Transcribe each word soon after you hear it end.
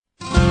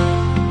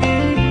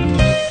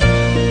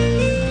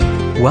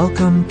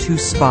Welcome to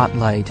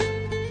Spotlight.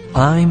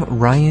 I'm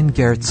Ryan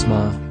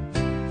Geertsma.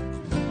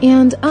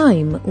 And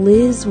I'm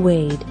Liz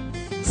Waid.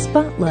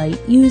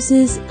 Spotlight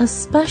uses a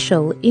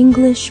special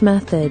English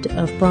method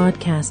of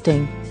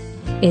broadcasting.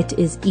 It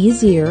is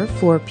easier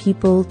for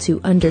people to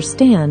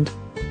understand,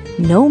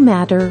 no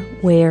matter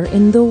where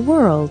in the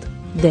world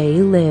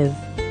they live.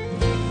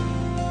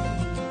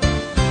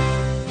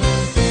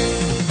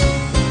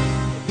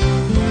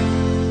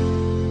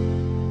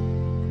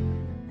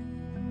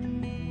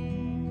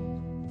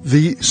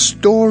 The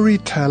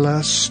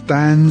storyteller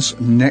stands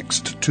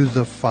next to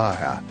the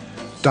fire,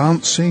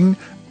 dancing,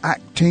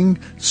 acting,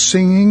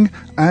 singing,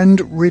 and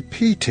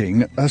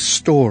repeating a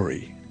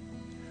story.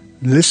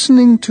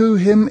 Listening to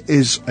him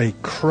is a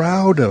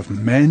crowd of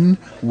men,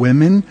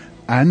 women,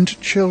 and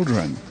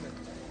children.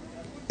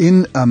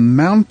 In a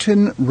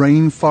mountain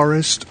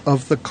rainforest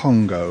of the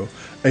Congo,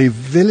 a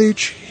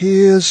village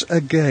hears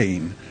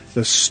again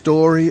the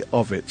story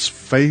of its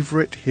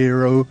favorite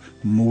hero,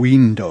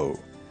 Mwindo.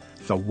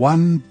 The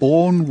one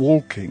born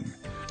walking,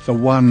 the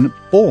one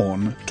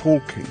born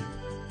talking.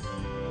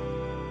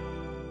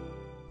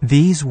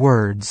 These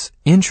words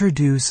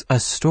introduce a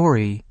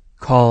story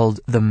called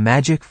The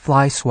Magic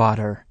Fly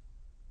Swatter.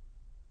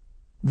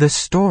 The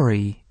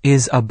story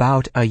is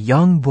about a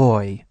young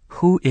boy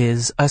who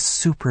is a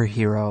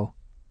superhero.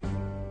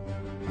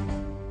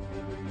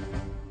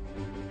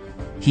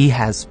 He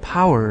has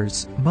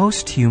powers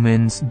most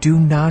humans do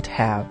not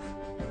have.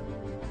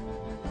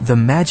 The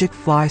Magic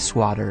Fly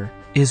Swatter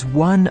is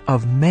one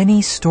of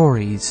many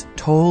stories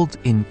told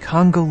in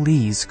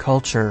Congolese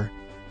culture.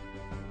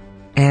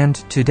 And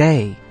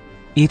today,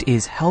 it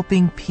is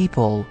helping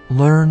people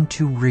learn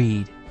to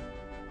read.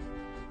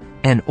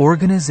 An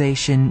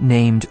organization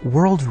named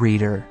World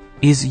Reader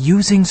is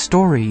using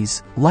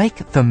stories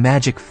like The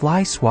Magic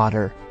Fly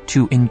Swatter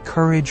to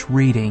encourage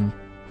reading.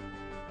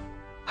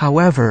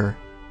 However,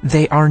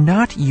 they are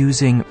not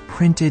using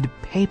printed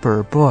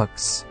paper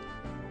books.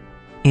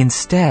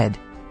 Instead,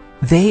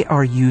 they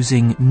are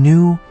using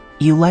new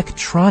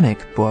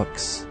electronic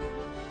books.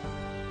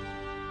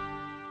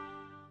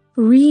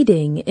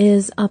 Reading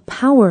is a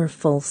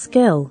powerful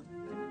skill.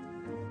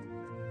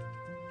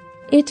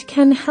 It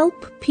can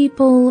help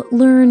people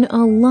learn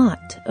a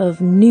lot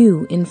of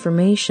new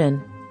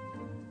information.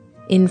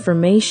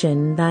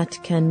 Information that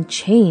can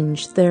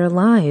change their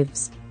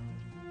lives.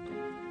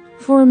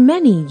 For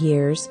many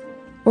years,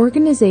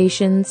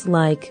 organizations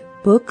like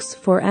Books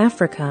for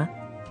Africa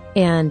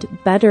and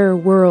Better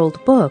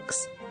World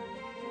Books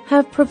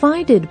have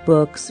provided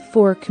books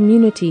for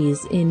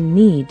communities in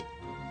need.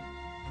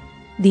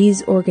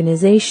 These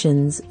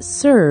organizations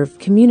serve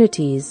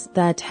communities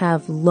that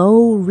have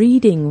low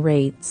reading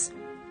rates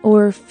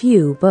or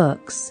few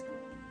books.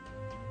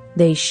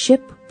 They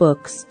ship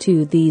books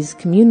to these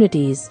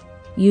communities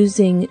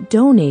using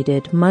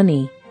donated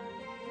money.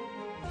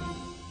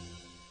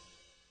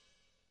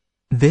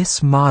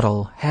 This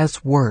model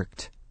has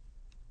worked.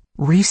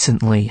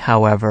 Recently,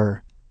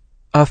 however,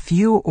 a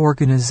few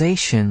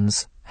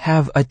organizations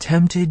have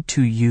attempted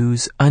to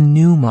use a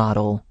new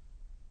model.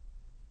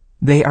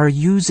 They are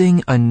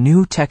using a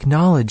new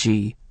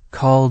technology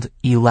called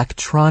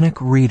electronic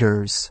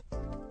readers.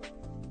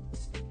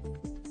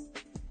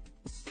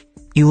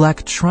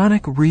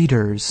 Electronic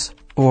readers,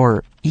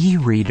 or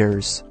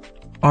e-readers,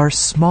 are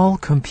small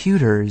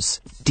computers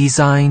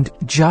designed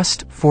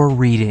just for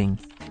reading.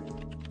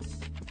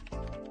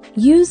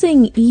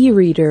 Using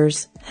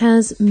e-readers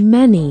has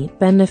many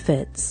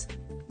benefits.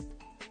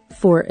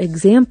 For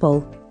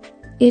example,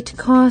 it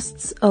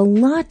costs a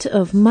lot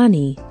of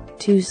money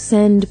to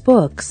send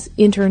books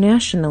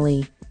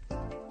internationally.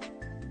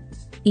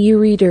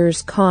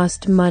 E-readers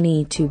cost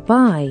money to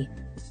buy,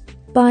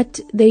 but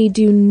they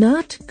do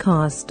not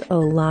cost a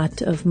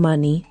lot of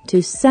money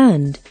to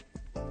send.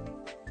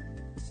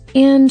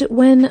 And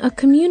when a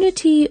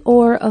community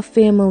or a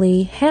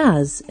family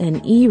has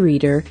an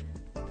e-reader,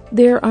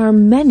 there are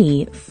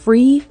many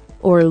free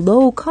or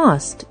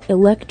low-cost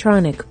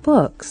electronic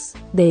books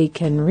they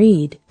can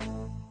read.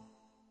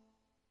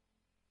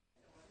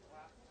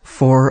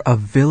 For a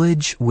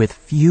village with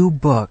few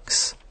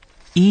books,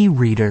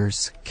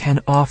 e-readers can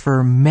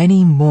offer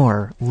many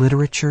more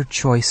literature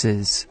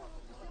choices.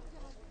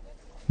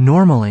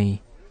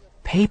 Normally,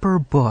 paper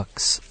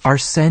books are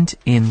sent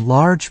in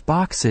large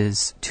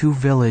boxes to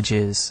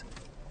villages.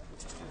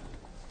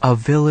 A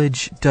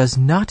village does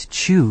not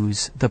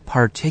choose the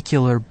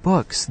particular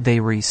books they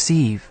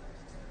receive,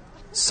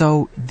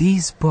 so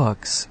these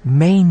books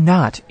may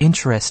not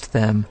interest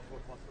them.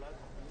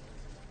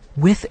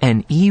 With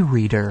an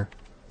e-reader,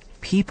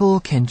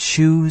 people can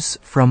choose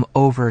from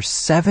over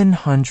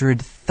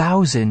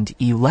 700,000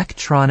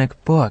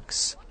 electronic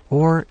books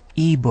or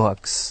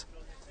e-books.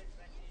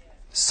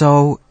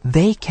 So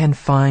they can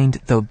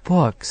find the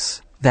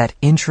books that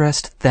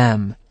interest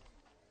them.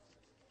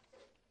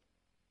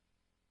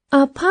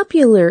 A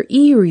popular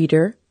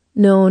e-reader,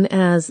 known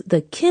as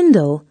the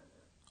Kindle,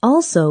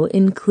 also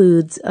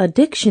includes a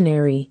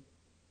dictionary.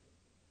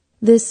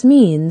 This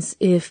means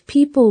if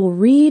people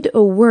read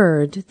a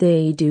word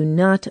they do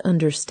not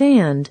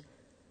understand,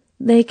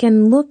 they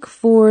can look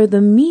for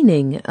the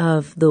meaning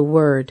of the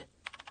word.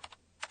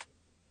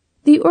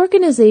 The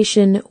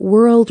organization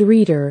World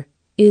Reader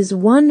is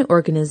one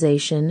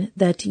organization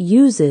that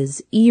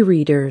uses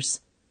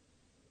e-readers.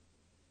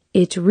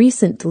 It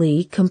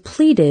recently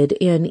completed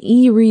an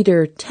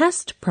e-reader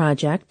test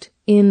project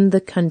in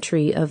the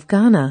country of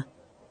Ghana.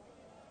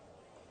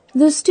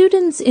 The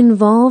students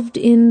involved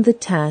in the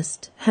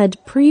test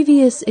had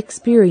previous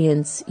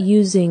experience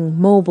using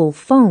mobile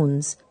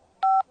phones,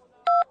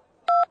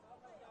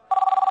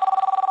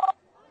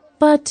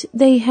 but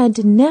they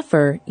had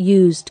never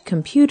used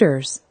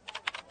computers.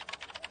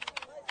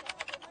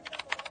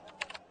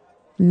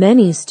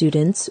 Many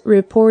students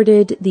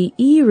reported the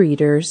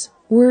e-readers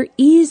were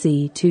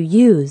easy to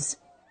use.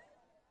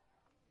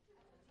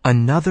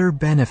 Another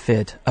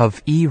benefit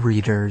of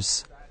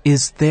e-readers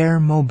is their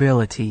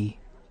mobility.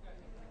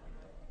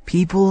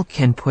 People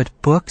can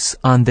put books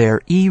on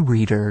their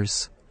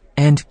e-readers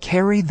and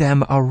carry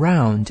them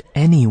around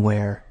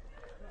anywhere.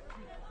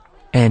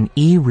 An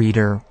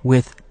e-reader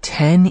with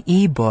 10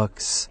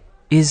 e-books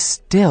is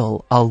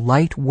still a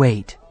light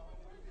weight,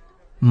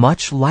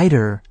 much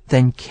lighter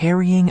than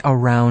carrying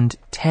around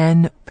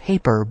 10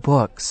 paper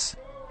books.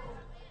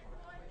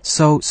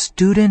 So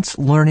students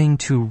learning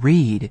to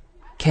read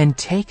can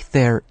take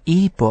their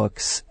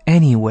e-books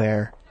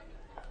anywhere.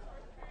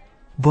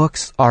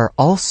 Books are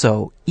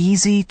also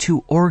easy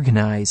to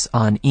organize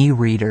on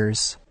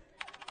e-readers.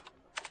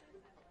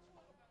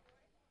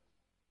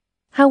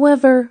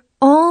 However,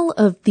 all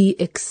of the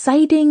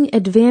exciting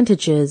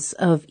advantages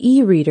of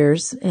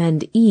e-readers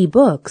and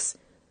e-books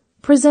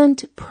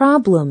present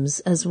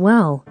problems as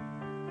well.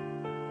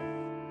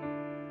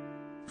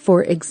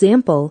 For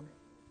example,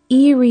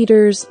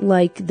 e-readers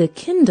like the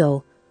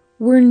Kindle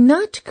were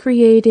not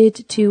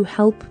created to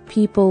help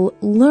people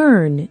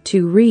learn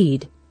to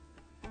read.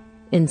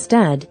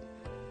 Instead,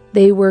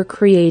 they were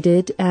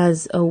created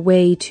as a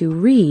way to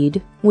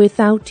read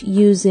without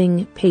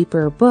using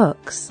paper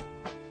books.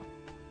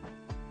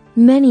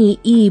 Many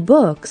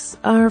e-books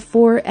are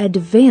for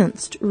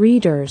advanced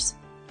readers.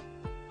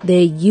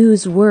 They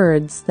use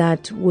words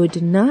that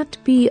would not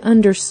be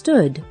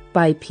understood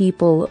by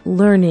people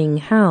learning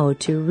how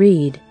to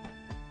read.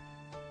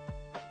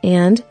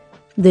 And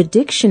the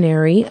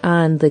dictionary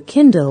on the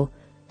Kindle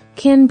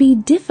can be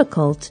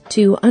difficult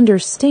to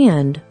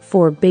understand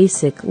for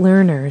basic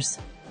learners.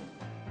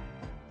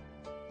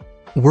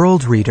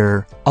 World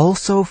Reader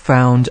also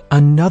found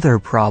another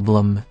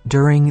problem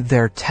during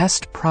their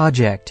test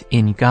project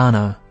in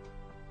Ghana.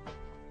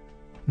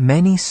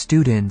 Many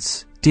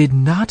students did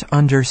not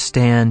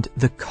understand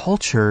the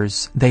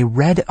cultures they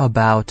read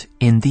about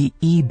in the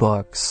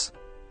e-books.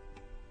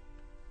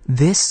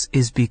 This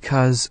is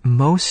because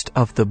most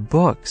of the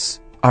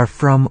books are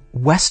from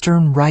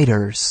Western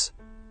writers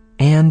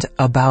and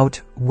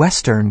about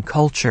Western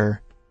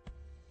culture.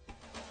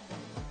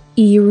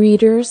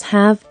 E-readers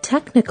have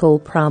technical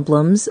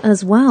problems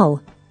as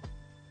well.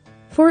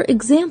 For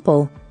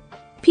example,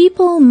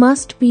 people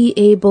must be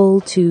able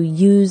to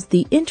use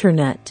the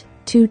internet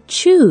to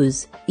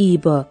choose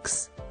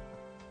e-books.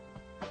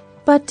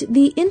 But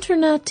the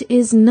internet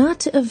is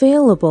not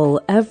available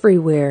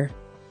everywhere.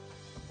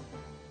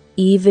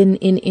 Even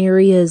in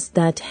areas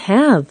that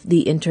have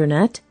the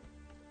internet,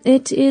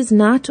 it is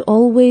not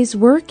always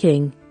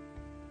working.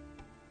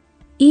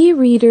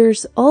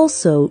 E-readers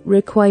also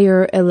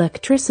require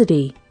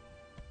electricity,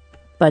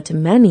 but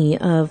many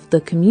of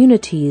the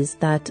communities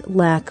that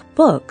lack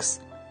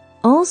books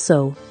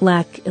also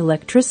lack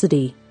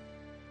electricity.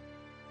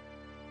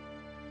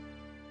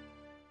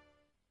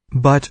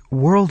 But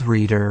World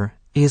Reader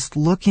is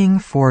looking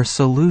for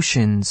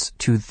solutions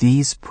to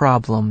these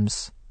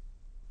problems.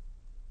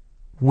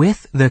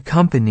 With the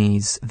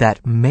companies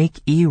that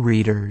make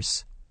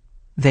e-readers,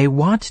 they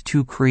want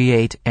to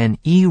create an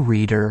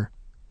e-reader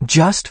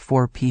just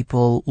for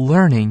people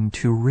learning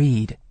to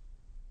read.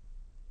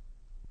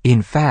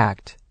 In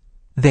fact,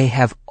 they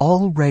have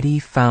already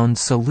found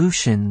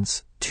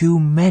solutions to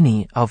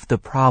many of the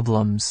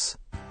problems.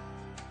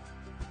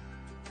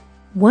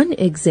 One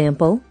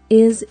example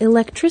is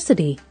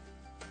electricity.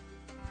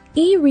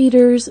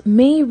 E-readers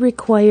may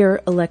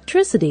require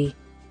electricity,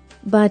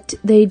 but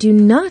they do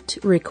not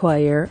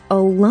require a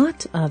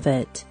lot of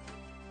it.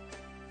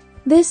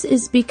 This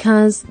is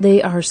because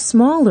they are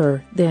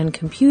smaller than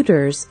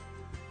computers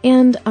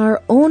and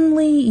are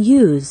only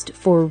used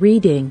for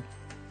reading.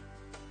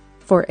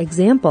 For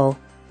example,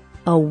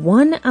 a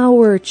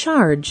 1-hour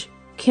charge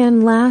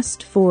can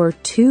last for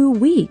 2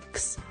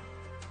 weeks.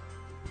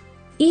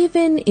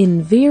 Even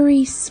in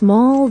very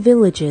small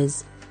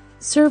villages,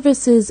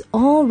 services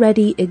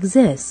already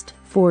exist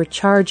for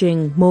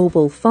charging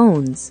mobile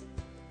phones.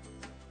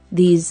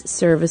 These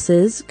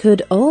services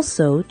could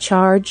also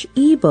charge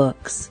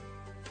e-books.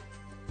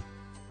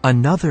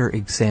 Another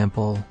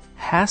example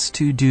has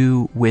to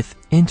do with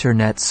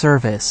internet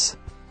service.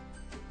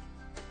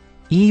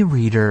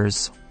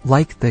 E-readers,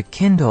 like the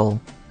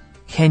Kindle,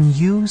 can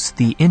use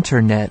the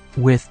internet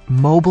with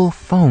mobile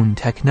phone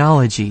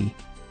technology.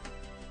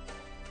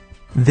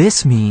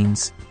 This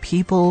means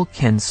people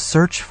can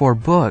search for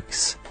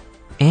books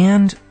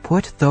and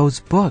put those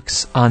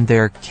books on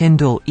their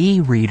Kindle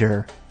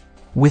e-reader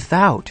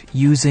without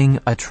using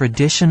a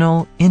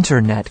traditional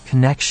internet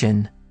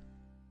connection.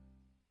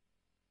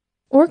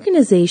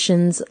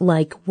 Organizations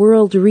like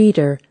World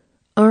Reader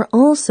are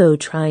also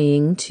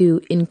trying to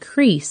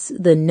increase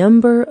the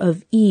number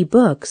of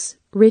e-books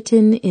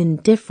written in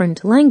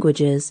different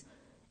languages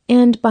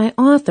and by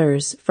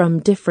authors from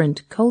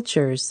different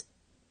cultures.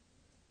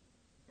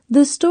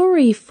 The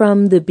story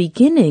from the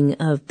beginning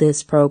of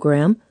this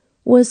program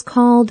was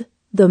called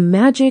The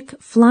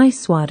Magic Fly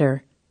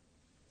Swatter.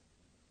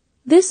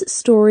 This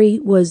story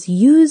was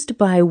used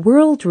by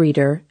World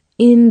Reader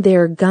in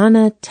their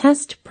Ghana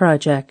test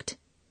project.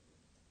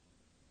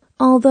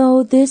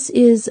 Although this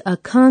is a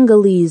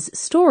Congolese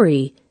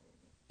story,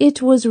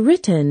 it was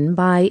written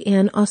by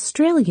an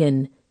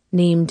Australian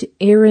named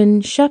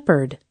Aaron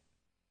Shepard.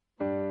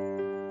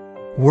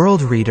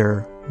 World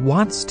Reader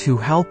wants to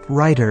help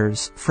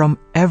writers from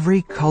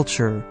every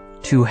culture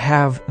to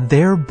have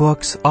their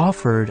books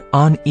offered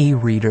on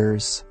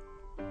e-readers.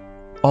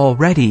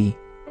 Already,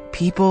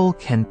 people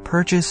can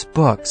purchase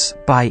books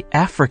by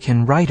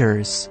African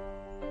writers,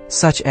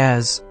 such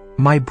as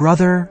My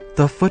Brother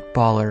the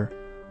Footballer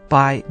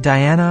by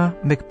Diana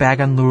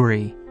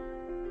McBaganluri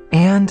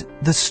and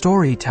The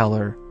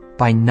Storyteller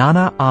by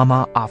Nana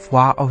Ama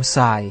Afua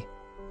Osai.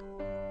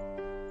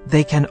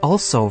 They can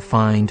also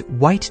find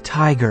White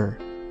Tiger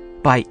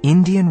by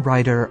Indian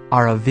writer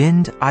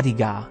Aravind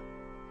Adiga,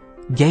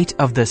 Gate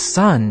of the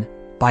Sun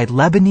by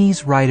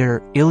Lebanese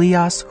writer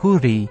Ilyas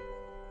Houri,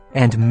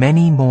 and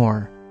many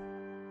more.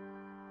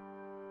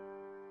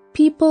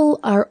 People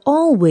are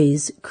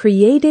always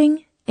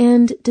creating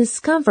and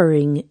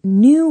discovering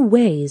new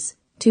ways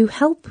to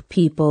help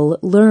people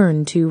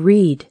learn to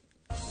read.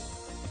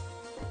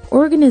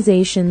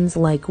 Organizations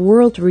like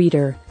World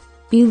Reader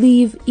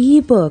believe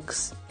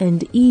e-books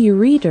and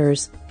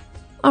e-readers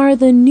are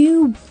the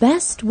new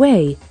best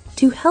way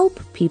to help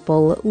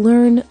people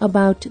learn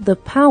about the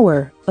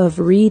power of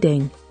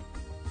reading.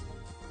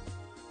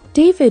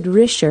 David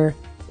Risher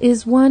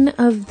is one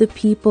of the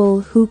people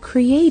who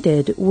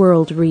created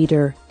World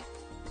Reader.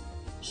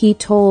 He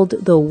told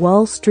the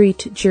Wall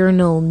Street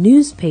Journal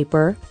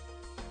newspaper,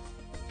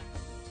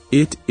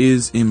 "It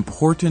is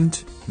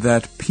important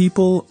that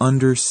people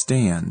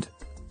understand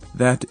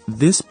that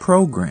this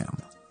program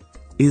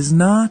is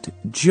not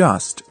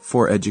just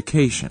for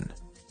education.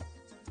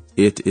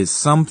 It is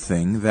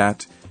something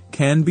that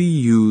can be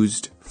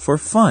used for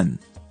fun.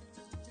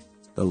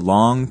 The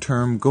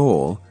long-term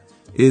goal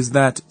is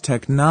that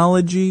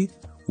technology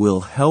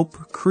will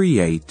help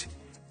create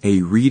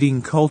a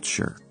reading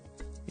culture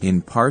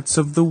in parts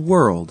of the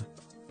world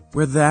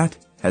where that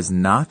has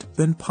not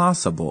been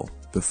possible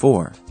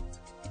before."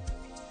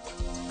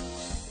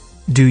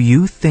 Do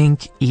you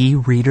think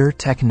e-reader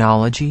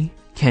technology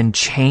can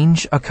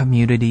change a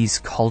community's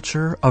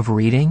culture of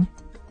reading?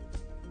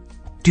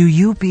 Do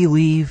you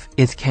believe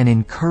it can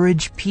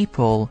encourage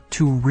people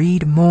to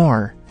read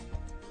more?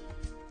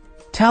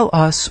 Tell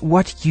us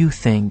what you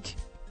think.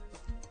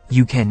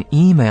 You can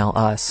email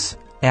us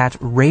at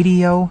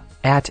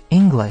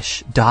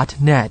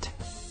radio@english.net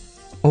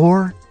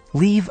or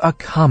leave a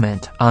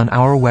comment on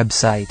our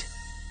website.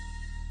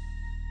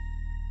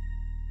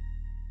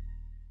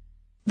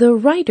 The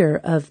writer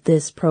of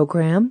this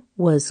program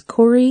was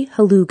Corey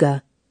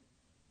Haluga.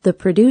 The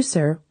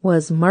producer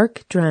was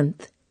Mark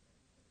Drenth.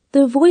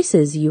 The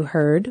voices you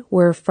heard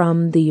were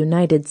from the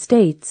United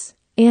States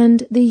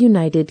and the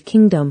United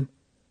Kingdom.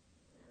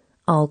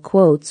 All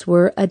quotes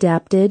were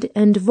adapted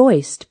and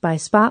voiced by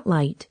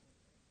Spotlight.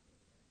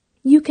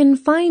 You can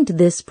find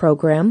this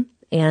program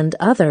and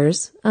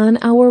others on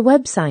our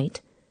website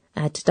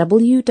at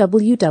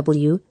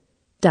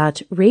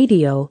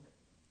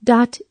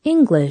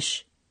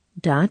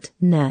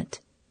www.radio.english.net.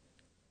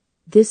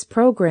 This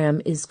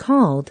program is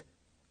called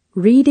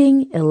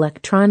Reading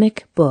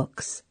Electronic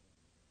Books.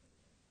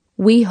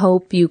 We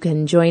hope you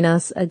can join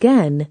us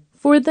again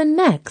for the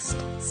next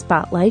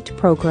Spotlight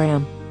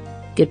program.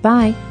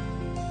 Goodbye.